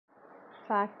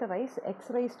factorize x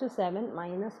raised to 7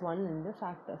 minus 1 into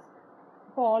factors.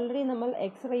 അപ്പോൾ already നമ്മൾ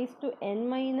X raise to N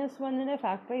minus വണ്ണിനെ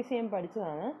factorise ചെയ്യാൻ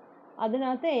പഠിച്ചതാണ്.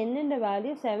 അതിനകത്ത് എന്നിൻ്റെ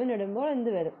വാല്യൂ 7 ഇടുമ്പോൾ എന്ത്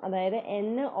വരും, അതായത് എൻ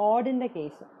ഓഡിൻ്റെ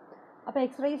കേസ്. അപ്പോൾ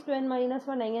X raise to N minus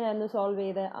one എങ്ങനെയായിരുന്നു സോൾവ്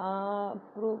ചെയ്ത്, ആ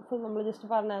പ്രൂഫ് നമ്മൾ ജസ്റ്റ്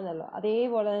പറഞ്ഞായിരുന്നല്ലോ,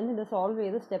 അതേപോലെ തന്നെ ഇത് സോൾവ്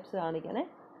ചെയ്ത് സ്റ്റെപ്സ് കാണിക്കണേ.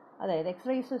 അതായത് X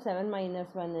raise to 7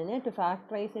 minus വണ്ണിനെ to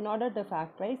factorise, in order to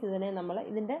factorise ഇതിനെ നമ്മൾ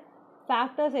ഇതിൻ്റെ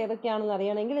ഫാക്ടേഴ്സ് ഏതൊക്കെയാണെന്ന്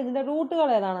അറിയണമെങ്കിൽ ഇതിൻ്റെ റൂട്ടുകൾ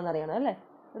ഏതാണെന്ന് അറിയണം അല്ലേ.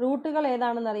 റൂട്ടുകൾ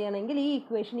ഏതാണെന്ന് അറിയണമെങ്കിൽ ഈ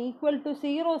ഇക്വേഷൻ ഈക്വൽ ടു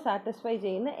 0 സാറ്റിസ്ഫൈ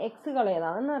ചെയ്യുന്ന എക്സുകൾ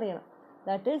ഏതാണെന്ന് അറിയണം.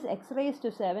 That is X raise to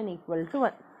 7 equal to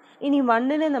 1. ഇനി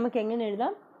 1നെ നമുക്ക് എങ്ങനെ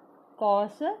എഴുതാം,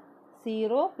 cos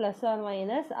 0 plus or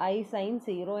minus I sign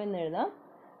 0 എന്ന് എഴുതാം.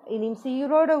 ഇനിയും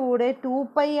 0യുടെ കൂടെ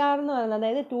 2πr എന്ന് പറയുന്നത്,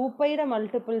 അതായത് 2πയുടെ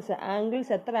മൾട്ടിപ്പിൾസ്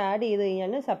ആംഗിൾസ് എത്ര ആഡ് ചെയ്ത്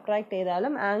കഴിഞ്ഞാലും സബ്ട്രാക്ട്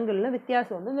ചെയ്താലും ആംഗിളിന്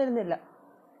വ്യത്യാസമൊന്നും വരുന്നില്ല.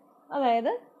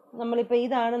 അതായത് നമ്മളിപ്പോൾ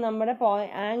ഇതാണ് നമ്മുടെ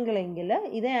ആംഗിൾ എങ്കിൽ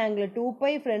ഇതേ ആംഗിൾ 2π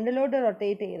ഫ്രണ്ടിലോട്ട്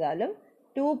റൊട്ടേറ്റ് ചെയ്താലും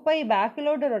 2π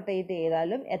ബാക്കിലോട്ട് റൊട്ടേറ്റ്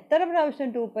ചെയ്താലും എത്ര പ്രാവശ്യം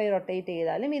 2π റൊട്ടേറ്റ്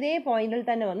ചെയ്താലും ഇതേ പോയിന്റിൽ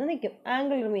തന്നെ വന്ന് നിൽക്കും.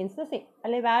 ആംഗിൾ റിമെയിൻസ് ദ സെയിം,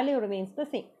 അല്ലെങ്കിൽ വാല്യൂ റിമെയിൻസ് ദ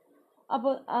സെയിം.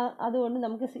 അപ്പോൾ അതുകൊണ്ട്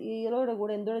നമുക്ക് 0യുടെ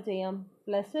കൂടെ എന്തോടെ ചെയ്യാം,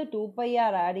 പ്ലസ്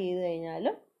 2πr ആഡ് ചെയ്ത്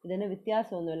കഴിഞ്ഞാലും ഇതിന്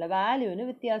വ്യത്യാസമൊന്നുമില്ല, വാല്യൂവിന്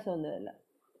വ്യത്യാസമൊന്നുമില്ല.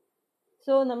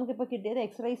 സോ നമുക്കിപ്പോൾ കിട്ടിയത്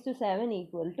X raise to 7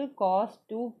 equal to cos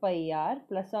 2πr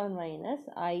plus or minus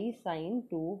I sign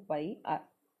 2πr.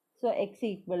 So X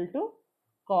equal to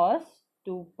cos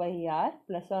 2πr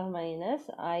plus or minus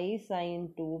I sign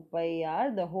 2πr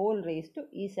the whole raise to,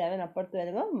 ഈ 7 അപ്പുറത്ത്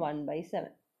വരുമ്പോൾ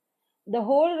 1/7. ദ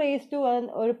ഹോൾ റേസ് ടു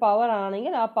ഒരു power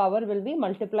ആണെങ്കിൽ ആ power will be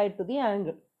multiplied to the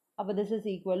angle. അപ്പോൾ this is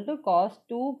equal to cos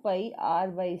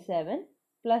 2πr/7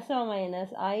 plus or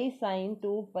minus I sign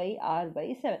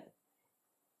 2πr/7.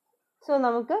 So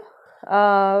നമുക്ക്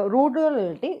റൂട്ടുകൾ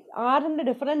കിട്ടി. ആറിൻ്റെ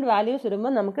ഡിഫറെൻറ്റ് വാല്യൂസ്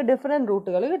ഇടുമ്പോൾ നമുക്ക് ഡിഫറെൻറ്റ്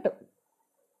റൂട്ടുകൾ കിട്ടും.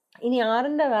 ഇനി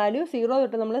ആറിൻ്റെ വാല്യൂ 0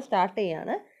 തൊട്ട് നമ്മൾ സ്റ്റാർട്ട്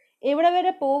ചെയ്യാണ്. എവിടെ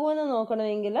വരെ പോകുമെന്ന്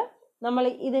നോക്കണമെങ്കിൽ നമ്മൾ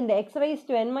ഇതിൻ്റെ X raise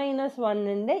to n minus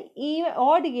വണ്ണിൻ്റെ ഈ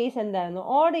ഓഡ് കേസ് എന്തായിരുന്നു,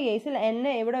 ഓഡ് കേസിൽ n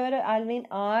എവിടെ വരെ, ഐ മീൻ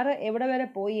 6 എവിടെ വരെ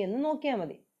പോയി എന്ന് നോക്കിയാൽ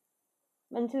മതി.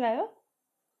 മനസ്സിലായോ?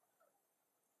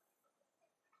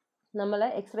 നമ്മൾ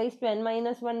X raise to n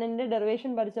minus വണ്ണിൻ്റെ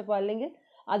ഡെറിവേഷൻ പഠിച്ചപ്പോൾ, അല്ലെങ്കിൽ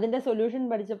അതിൻ്റെ സൊല്യൂഷൻ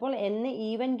പഠിച്ചപ്പോൾ n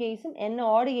ഈവൻ കേസും n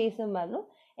ഓഡ് കേസും പറഞ്ഞു.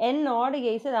 n ഓഡ്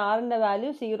കേസിൽ ആറിൻ്റെ വാല്യൂ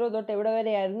 0 തൊട്ട് എവിടെ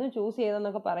വരെ ആയിരുന്നു ചൂസ്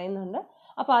ചെയ്തതെന്നൊക്കെ പറയുന്നുണ്ട്.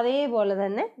 അപ്പോൾ അതേപോലെ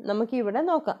തന്നെ നമുക്കിവിടെ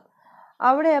നോക്കാം.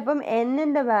 അവിടെ അപ്പം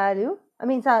എന്നിൻ്റെ വാല്യൂ, ഐ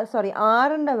മീൻ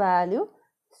ആറിൻ്റെ വാല്യൂ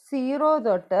 0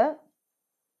 തൊട്ട്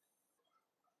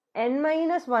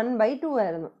n-1/2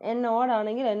 ആയിരുന്നു. n ഓഡ്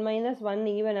ആണെങ്കിൽ n-1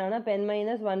 ഈവൻ ആണ്, അപ്പം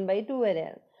n-1/2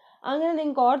 വരെയാണ്. അങ്ങനെ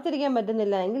നിങ്ങൾക്ക് ഓർത്തിരിക്കാൻ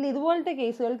പറ്റുന്നില്ല എങ്കിൽ ഇതുപോലത്തെ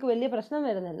കേസുകൾക്ക് വലിയ പ്രശ്നം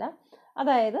വരുന്നില്ല.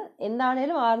 അതായത്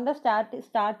എന്താണേലും ആറിൻ്റെ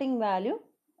സ്റ്റാർട്ടിങ് വാല്യൂ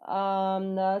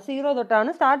 0 തൊട്ടാണ്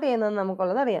സ്റ്റാർട്ട് ചെയ്യുന്നത്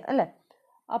നമുക്കുള്ളത് അറിയാം അല്ലേ.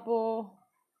 അപ്പോൾ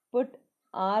പുട്ട്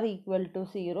r ഈക്വൽ ടു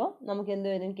 0, നമുക്ക് എന്ത്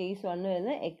വരും, കേസ് 1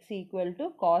 വരുന്നത് X equal to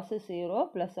cos 0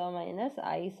 plus or minus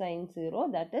I sign 0,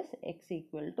 that is X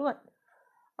equal to 1.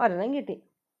 ഒരെണ്ണം കിട്ടി.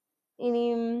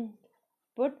 ഇനിയും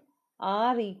puttu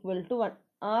r equal to 1,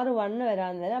 r 1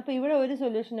 വരാൻ നേരം, അപ്പോൾ ഇവിടെ ഒരു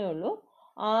സൊല്യൂഷനേ ഉള്ളൂ.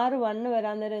 r 1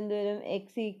 വരാൻ നേരം എന്ത് വരും,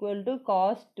 X equal to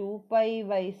cos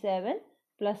 2π/7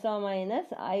 plus or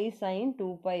minus I sign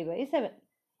 2π/7.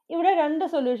 ഇവിടെ രണ്ട്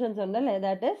സൊല്യൂഷൻസ് ഉണ്ടല്ലേ,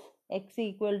 that is X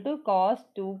equal to cos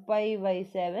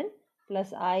 2π/7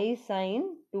 plus I sign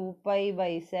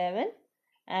 2π/7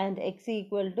 and X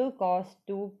equal to cos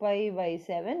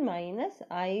 2π/7 minus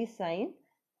I sign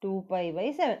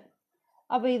 2π/7.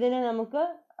 അപ്പോൾ ഇതിനെ നമുക്ക്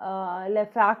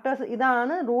ഫാക്ടേഴ്സ്,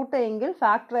 ഇതാണ് റൂട്ട് എങ്കിൽ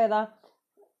ഫാക്ടർ ഏതാ,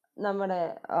 നമ്മുടെ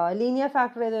ലീനിയർ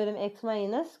ഫാക്ടർ ഏത് വരും, X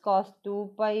minus cos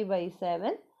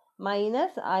 2π/7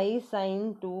 minus I sign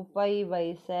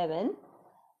 2π/7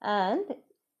 and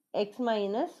X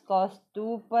minus cos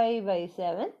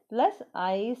 2π/7 plus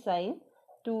I sign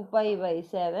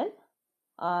 2π/7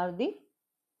 are the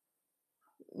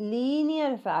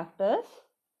linear factors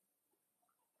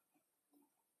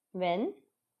when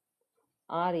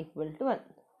r equal to 1.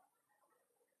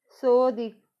 So the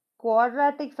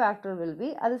quadratic factor will be,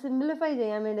 അത് simplify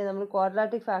ചെയ്യാൻ വേണ്ടി നമ്മൾ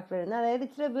quadratic factor എഴുതുന്നത്, അതായത്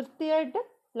ഇച്ചിരി വൃത്തിയായിട്ട്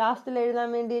ലാസ്റ്റിൽ എഴുതാൻ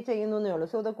വേണ്ടി ചെയ്യുന്നേ ഉള്ളൂ.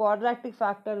 So the quadratic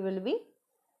factor will be,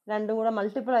 രണ്ടും കൂടെ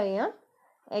മൾട്ടിപ്ലൈ ചെയ്യാം,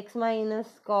 X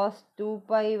minus cos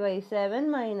 2π/7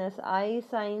 minus I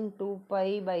sign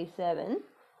 2π/7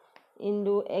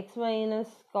 into X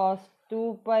minus cos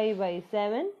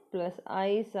 2π/7 plus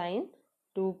I sign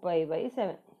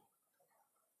 2π/7.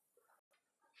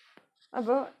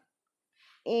 അപ്പോൾ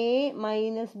a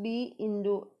minus B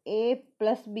into A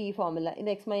plus B formula, ഇത്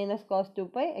X minus cos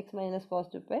 2π, X minus cos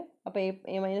 2π, അപ്പോൾ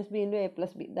A minus B into A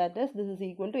plus B, that is this is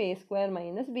equal to A square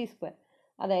minus B square.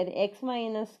 അതായത് X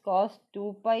minus cos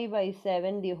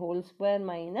 2π/7 the whole square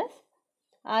minus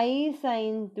I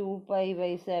sin 2 pi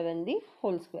by 7 the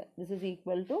whole square. This is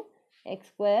equal to x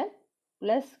square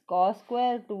plus cos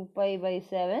square 2 pi by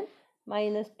 7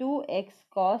 minus 2x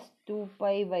cos 2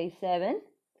 pi by 7.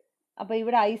 അപ്പോൾ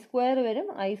ഇവിടെ I square വരും.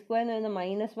 I square എന്ന്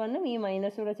പറയുന്നത് -1ഉം ഈ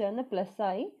minus കൂടെ ചേർന്ന് plus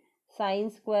ആയി sine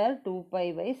square 2 pi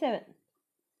by 7.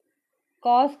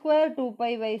 Cos square 2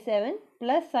 pi by 7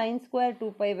 plus sin square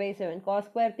 2 pi by 7. Cos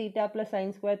square theta plus sin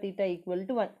square theta equal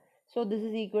to 1. So this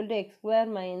is equal to x square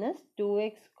minus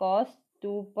 2x cos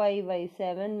 2 pi by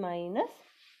 7 minus,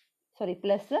 sorry,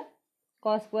 plus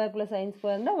cos square plus sin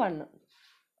square ന്റെ 1.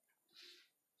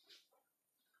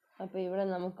 അപ്പോൾ ഇവിടെ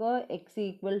നമുക്ക് x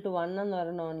equal to 1 എന്ന്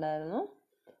ഒരെണ്ണം ഉണ്ടായിരുന്നു.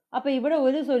 അപ്പോൾ ഇവിടെ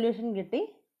ഒരു സൊല്യൂഷൻ കിട്ടി.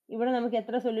 ഇവിടെ നമുക്ക്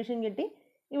എത്ര സൊല്യൂഷൻ കിട്ടി?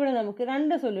 ഇവിടെ നമുക്ക്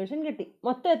 2 സൊല്യൂഷൻ കിട്ടി.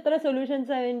 മൊത്തം എത്ര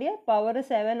സൊല്യൂഷൻസാണ് വേണ്ടിയത്? പവർ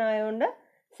 7 ആയതുകൊണ്ട്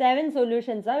 7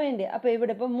 സൊല്യൂഷൻസാണ് വേണ്ടിയത്. അപ്പോൾ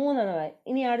ഇവിടെ ഇപ്പോൾ 3 എണ്ണമായി.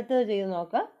 ഇനി അടുത്തത് ചെയ്ത്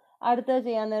നോക്കാം. അടുത്തത്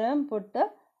ചെയ്യാൻ നേരം പുട്ട്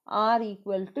r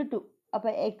equal to 2.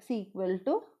 അപ്പോൾ x equal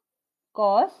to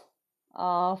cos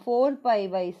 4 pi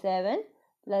by 7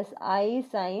 plus I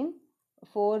sin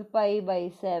 4 pi by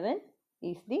 7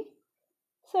 is the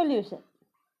solution.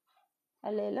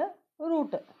 അല്ലെങ്കിൽ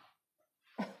root.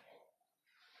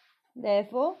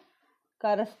 Therefore,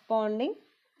 corresponding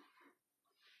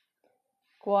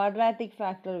quadratic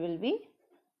factor will be,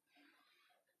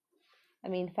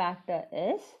 factor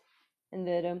is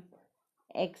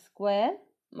x square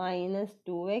minus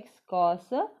 2x cos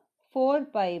 4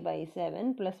 pi by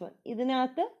 7 plus 1.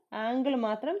 ഇതിനകത്ത് angle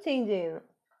മാത്രം change ചെയ്യുന്നു.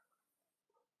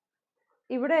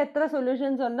 ഇവിടെ എത്ര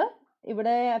solutions ഉണ്ട്?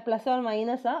 ഇവിടെ plus or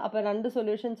minus ആ. അപ്പോൾ 2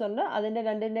 സൊല്യൂഷൻസ് ഉണ്ട്. അതിൻ്റെ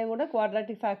രണ്ടിൻ്റെയും കൂടെ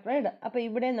ക്വാഡ്രാറ്റിക് ഫാക്ടർ ഇടുക. അപ്പോൾ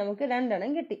ഇവിടെ നമുക്ക് 2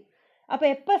 എണ്ണം കിട്ടി. അപ്പോൾ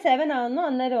എപ്പോൾ 7 ആവുന്നു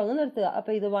അന്നേരം അങ്ങ് നിർത്തുക.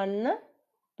 അപ്പോൾ ഇത് 1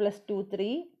 plus 2 3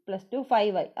 plus 2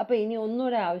 5 ആയി. അപ്പോൾ ഇനി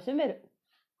ഒന്നുകൂടെ ആവശ്യം വരും.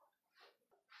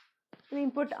 ഇനി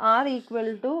put r equal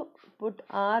to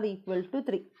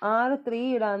 3. r 3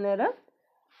 ഇടാൻ നേരം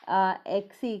x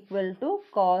equal to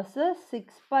cos 6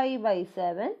 pi by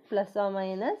 7 plus or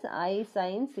minus I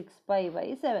sin 6 pi by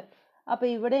 7. അപ്പോൾ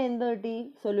ഇവിടെ എന്ത് കിട്ടി?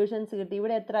 സൊല്യൂഷൻസ് കിട്ടി.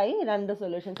 ഇവിടെ എത്രയായി? 2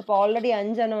 സൊല്യൂഷൻസ്. അപ്പോൾ ഓൾറെഡി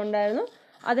 5 എണ്ണം ഉണ്ടായിരുന്നു.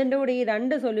 അതിൻ്റെ കൂടെ ഈ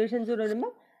 2 സൊല്യൂഷൻസ് കൂടെ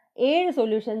വരുമ്പോൾ 7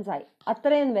 സൊല്യൂഷൻസ് ആയി.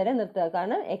 അത്രയും വരെ നിർത്തുക.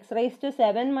 കാരണം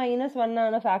x⁻7 - 1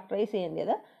 ആണ് ഫാക്ടറൈസ്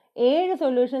ചെയ്യേണ്ടത്. 7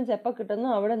 സൊല്യൂഷൻസ് എപ്പോൾ കിട്ടുന്നു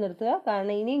അവിടെ നിർത്തുക.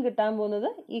 കാരണം ഇനിയും കിട്ടാൻ പോകുന്നത്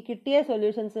ഈ കിട്ടിയ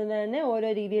സൊല്യൂഷൻസിന് തന്നെ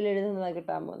ഓരോ രീതിയിൽ എഴുതുന്നതാണ്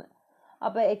കിട്ടാൻ പോകുന്നത്.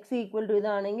 അപ്പോൾ x ഈക്വൽ ടു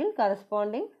ഇതാണെങ്കിൽ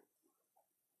corresponding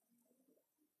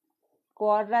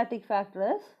quadratic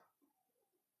factors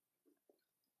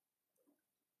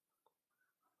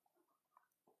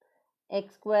x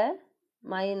square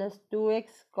minus 2x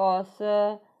cos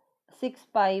 6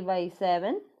 pi by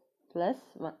 7 plus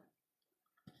 1.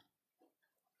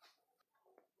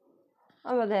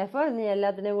 അപ്പോൾ therefore ഇനി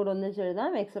എല്ലാത്തിനെയും കൂടെ ഒന്നിച്ച്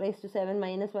എഴുതാം. x⁻7 -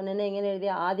 1 എങ്ങനെ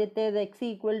എഴുതിയ? ആദ്യത്തേത് x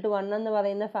equal to 1 എന്ന്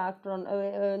പറയുന്ന ഫാക്ടർ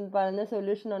പറയുന്ന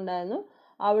സൊല്യൂഷൻ ഉണ്ടായിരുന്നു.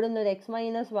 അവിടുന്ന് ഒരു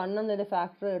x-1 എന്നൊരു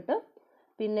ഫാക്ടർ കിട്ടും.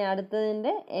 പിന്നെ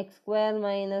അടുത്തതിൻ്റെ x square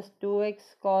minus 2x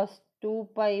cos 2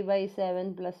 pi by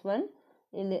 7 plus 1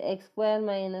 into x square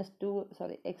minus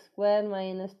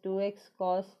 2x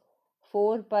cos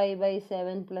 4 pi by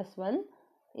 7 plus 1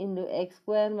 into x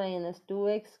square minus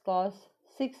 2x cos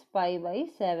 6 pi by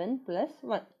 7 plus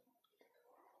 1.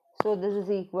 So this is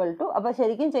equal to, അപ്പോൾ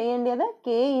ശരിക്കും ചെയ്യേണ്ടത് k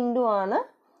into ആണ്.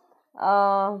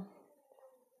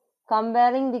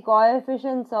 Comparing the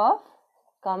coefficients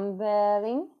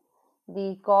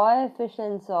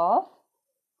of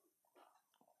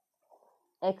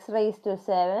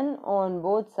x⁻7 on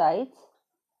both sides.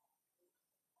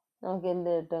 നമുക്ക് എന്ത്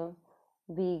കിട്ടും?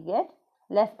 we get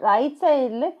right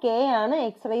side k ആണ്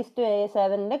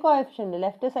x⁻7 coefficient.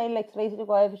 Left സൈഡിൽ x⁻7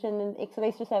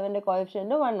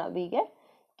 coefficient 1 ആണ്. we get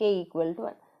k equal to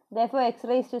 1. therefore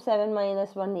x⁻7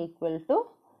 - 1 equal to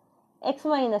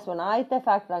x-1. ആദ്യത്തെ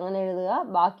ഫാക്ടർ അങ്ങനെ എഴുതുക.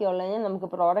 ബാക്കിയുള്ളതിനെ നമുക്ക്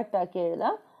പ്രോഡക്റ്റ് ആക്കി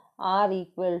എഴുതാം. r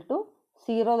equal to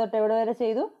 0 തൊട്ട് എവിടെ വരെ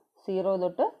ചെയ്തു? 0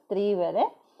 തൊട്ട് 3 വരെ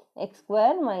x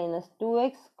square minus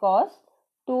 2x cos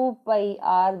 2 pi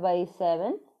r by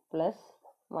 7 plus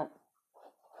 1.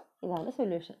 ഇതാണ്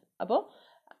സൊല്യൂഷൻ. അപ്പോൾ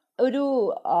ഒരു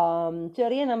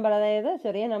ചെറിയ നമ്പർ, അതായത്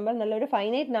ചെറിയ നമ്പർ നല്ലൊരു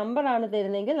ഫൈനൈറ്റ് നമ്പർ ആണ്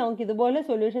തരുന്നതെങ്കിൽ നമുക്ക് ഇതുപോലെ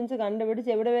സൊല്യൂഷൻസ്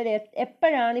കണ്ടുപിടിച്ച് എവിടെ വരെ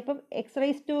എപ്പോഴാണ്, ഇപ്പം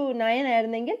x⁻9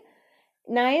 ആയിരുന്നെങ്കിൽ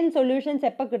 9 സൊല്യൂഷൻസ്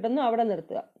എപ്പോൾ കിട്ടുന്നു അവിടെ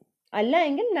നിർത്തുക. അല്ല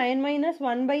എങ്കിൽ 9 -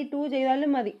 1/2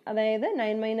 ചെയ്താലും മതി. അതായത്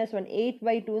 9 - 1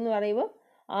 8/2 എന്ന് പറയുമ്പോൾ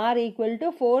r equal to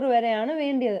 4 വരെയാണ്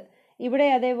വേണ്ടിയത്. ഇവിടെ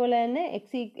അതേപോലെ തന്നെ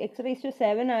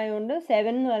x⁻7 ആയതുകൊണ്ട്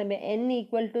 7 എന്ന് പറയുമ്പോൾ n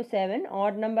equal to 7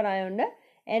 odd number ആയതുകൊണ്ട്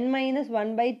n -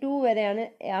 1/2 വരെയാണ്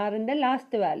ആറിൻ്റെ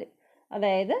ലാസ്റ്റ് വാല്യൂ,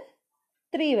 അതായത്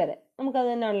 3 വരെ. നമുക്കത്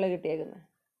തന്നെയാണല്ലോ കിട്ടിയേക്കുന്നത്.